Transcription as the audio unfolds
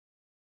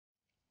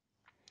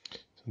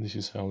So this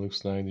is how it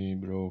looks like the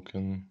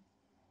broken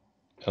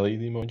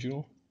LED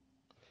module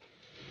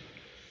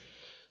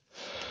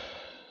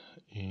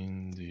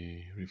in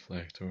the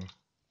reflector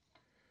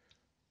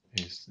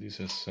is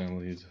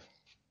disassembled,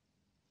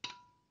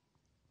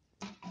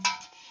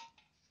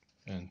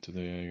 and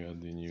today I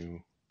got the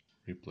new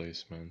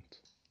replacement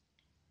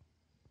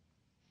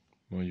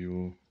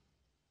module.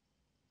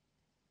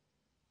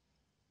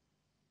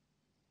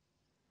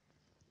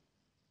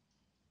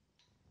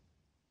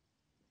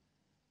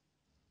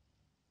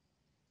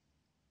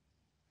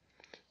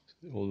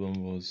 The old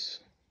one was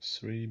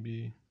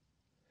 3B,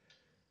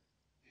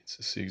 it's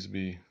a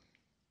 6B.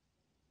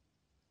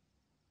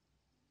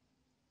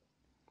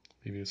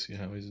 We will see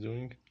how it's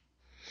doing.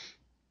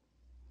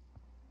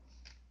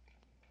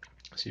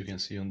 So you can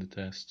see on the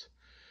test,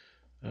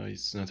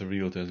 it's not a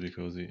real test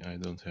because I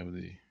don't have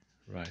the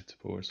right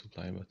power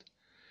supply, but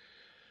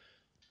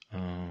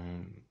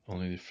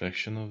only the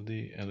fraction of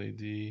the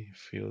LED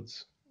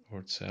fields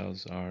or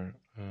cells are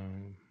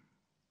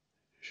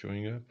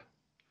showing up,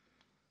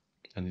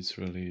 and it's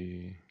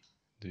really,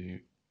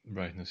 the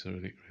brightness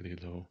is really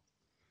low.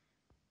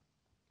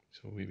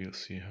 So we will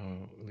see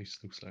how this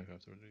looks like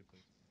after the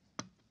replay.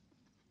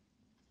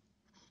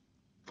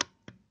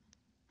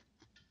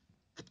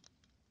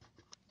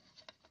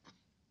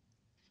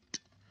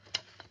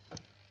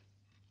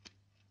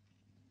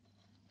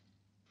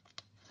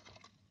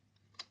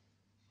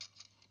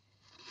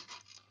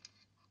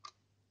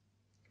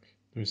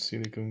 There's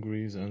silicone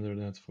grease under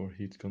that for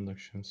heat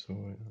conduction, so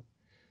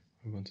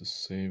I want to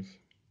save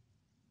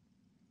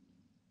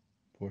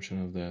a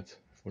portion of that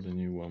for the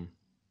new one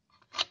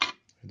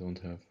I don't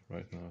have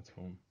right now at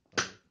home.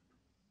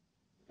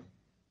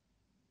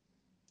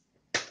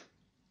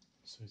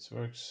 So it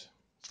works,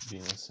 it's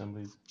being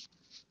assembled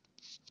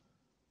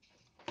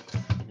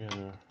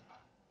together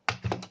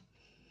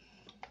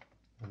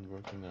and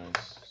working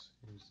nice.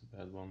 Here's the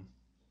bad one.